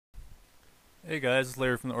Hey guys, it's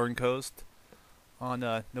Larry from the Oregon Coast. On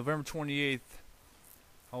November 28th,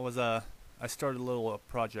 I started a little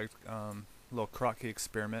project, a little Kratky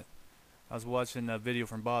experiment. I was watching a video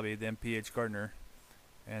from Bobby, the MPH gardener,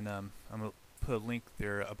 and I'm gonna put a link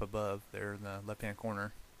there up above there in the left-hand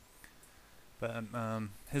corner. But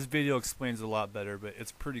his video explains it a lot better, but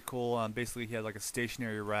it's pretty cool. Basically, he had like a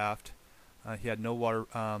stationary raft. He had no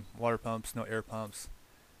water pumps, no air pumps,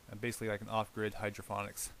 and basically like an off-grid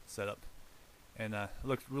hydroponics setup. And it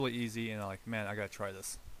looked really easy, and I'm like, man, I gotta try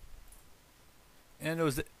this. And it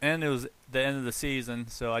was the end of the season,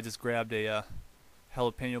 so I just grabbed a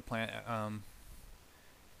jalapeno plant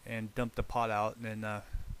and dumped the pot out, and then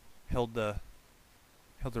held the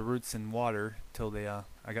roots in water till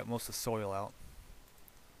I got most of the soil out.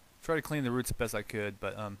 Tried to clean the roots as best I could,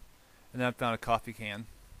 but and then I found a coffee can,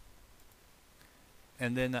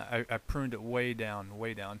 and then I pruned it way down,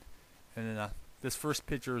 and then this first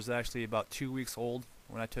picture was actually about 2 weeks old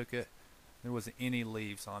when I took it. There wasn't any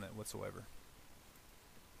leaves on it whatsoever.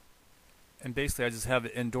 And basically I just have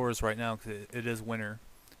it indoors right now because it is winter.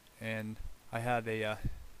 And I have a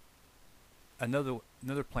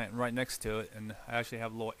another plant right next to it, and I actually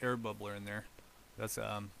have a little air bubbler in there. That's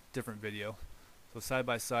a different video. So side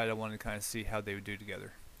by side I wanted to kind of see how they would do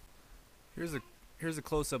together. Here's a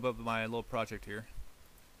close-up of my little project here.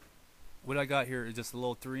 What I got here is just a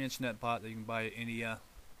little 3-inch net pot that you can buy at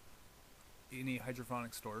any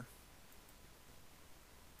hydroponic store.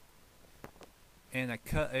 And I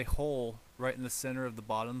cut a hole right in the center of the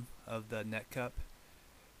bottom of the net cup,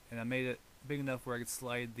 and I made it big enough where I could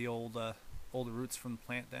slide the old roots from the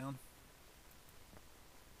plant down.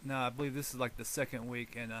 Now I believe this is like the second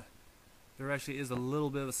week, and there actually is a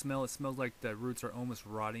little bit of a smell. It smells like the roots are almost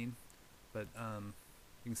rotting, but you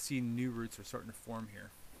can see new roots are starting to form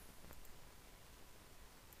here.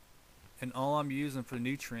 And all I'm using for the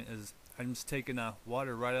nutrient is I'm just taking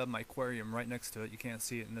water right out of my aquarium right next to it. You can't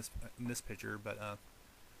see it in this picture, but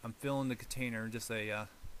I'm filling the container, just a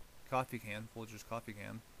coffee can, Folgers coffee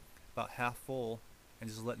can, about half full,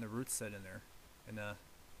 and just letting the roots set in there, and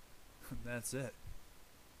that's it.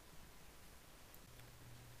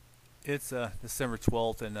 It's December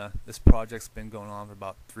 12th, and this project's been going on for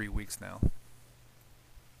about 3 weeks now.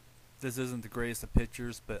 This isn't the greatest of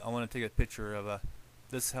pictures, but I want to take a picture of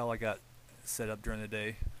this is how I got set up during the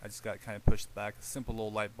day. I just got kind of pushed back, a simple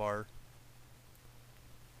little light bar,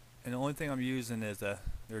 and the only thing I'm using is there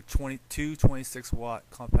are 22 26-watt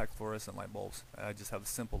compact fluorescent light bulbs. I just have a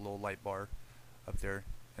simple little light bar up there,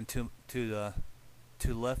 and to the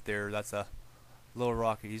left there, that's a little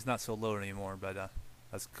Rocky. He's not so low anymore, but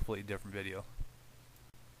that's a completely different video.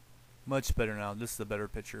 Much better now. This is a better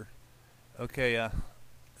picture. Okay,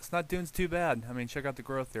 it's not doing too bad. I mean, check out the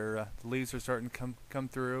growth there. The leaves are starting to come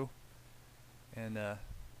through, and I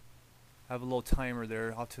have a little timer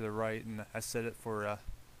there off to the right, and I set it for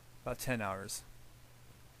about 10 hours.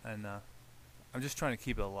 And I'm just trying to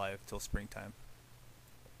keep it alive till springtime.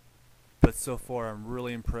 But so far, I'm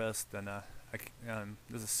really impressed, and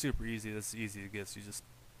this is super easy. This is easy to get. So you just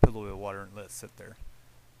put a little bit of water and let it sit there.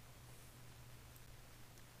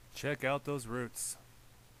 Check out those roots.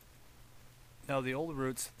 Now the old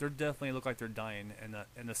roots, they definitely look like they're dying,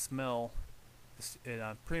 and the smell, it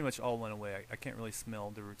pretty much all went away. I can't really smell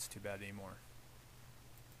the roots too bad anymore.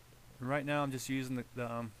 And right now I'm just using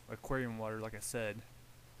the aquarium water, like I said,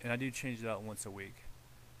 and I do change it out once a week.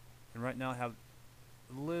 And right now I have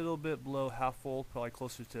a little bit below half full, probably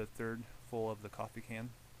closer to a third full of the coffee can.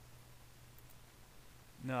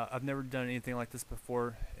 Now I've never done anything like this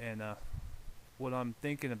before, and what I'm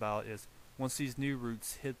thinking about is once these new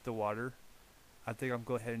roots hit the water, I think I'm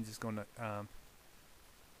go ahead and just going to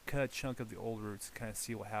cut a chunk of the old roots, kind of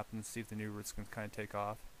see what happens, see if the new roots can kind of take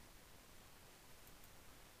off.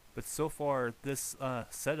 But so far, this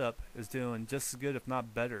setup is doing just as good, if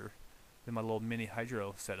not better, than my little mini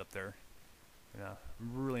hydro setup there. And, I'm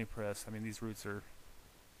really impressed. I mean, these roots are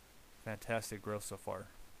fantastic growth so far.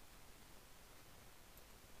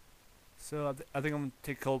 So I think I'm gonna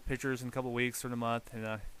take a couple pictures in a couple weeks or in a month, and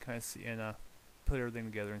kind of see and put everything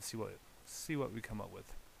together and see what we come up with.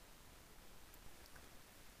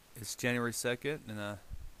 It's January 2nd, and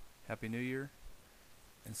Happy New Year.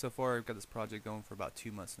 And so far I've got this project going for about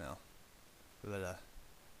 2 months now. But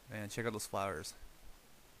man, check out those flowers.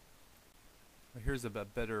 Well, here's a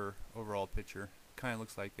better overall picture. Kind of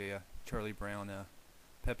looks like a Charlie Brown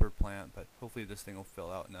pepper plant, but hopefully this thing will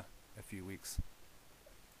fill out in a few weeks.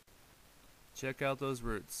 Check out those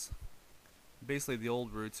roots. Basically the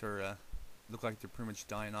old roots are look like they're pretty much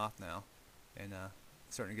dying off now, and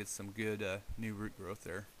starting to get some good new root growth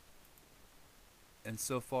there. And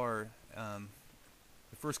so far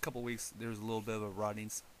The first couple weeks there was a little bit of a rotting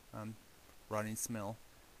smell.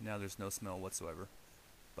 Now there's no smell whatsoever.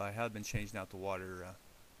 But I have been changing out the water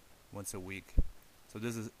once a week. So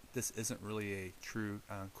this isn't really a true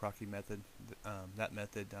Kratky method. That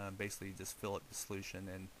method basically you just fill it with solution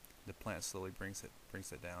and the plant slowly brings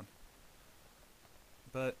it down.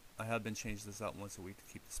 But I have been changing this out once a week to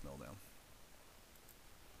keep the smell down.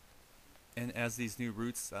 And as these new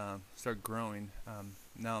roots start growing,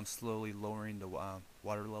 now I'm slowly lowering the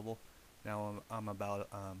water level. Now I'm about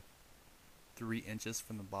 3 inches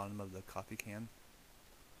from the bottom of the coffee can.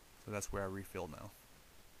 So that's where I refill now.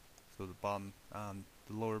 So the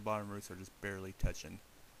lower bottom roots are just barely touching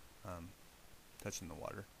the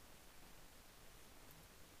water.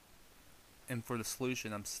 And for the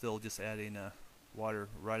solution, I'm still just adding water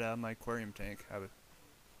right out of my aquarium tank.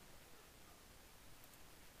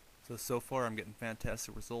 So far I'm getting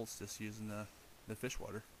fantastic results just using the fish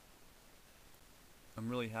water. I'm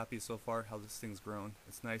really happy so far how this thing's grown.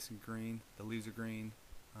 It's nice and green, the leaves are green,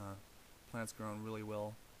 plant's grown really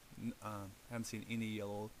well. Haven't seen any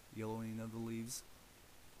yellowing of the leaves.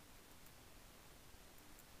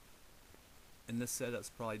 And this setup's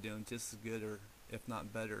probably doing just as good or if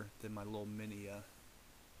not better than my little mini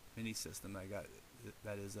system I got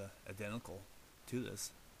that is identical to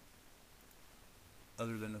this.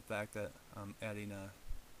 Other than the fact that I'm adding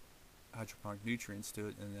hydroponic nutrients to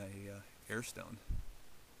it in a air stone,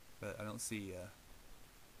 but I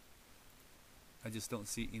just don't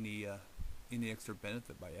see any extra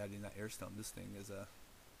benefit by adding that air stone. This thing is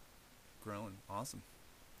growing awesome.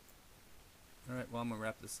 All right, well I'm gonna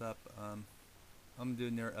wrap this up. I'm gonna do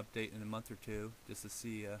another update in a month or two just to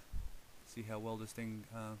see how well this thing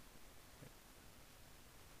how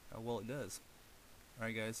well it does. All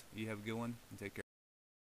right, guys, you have a good one and take care.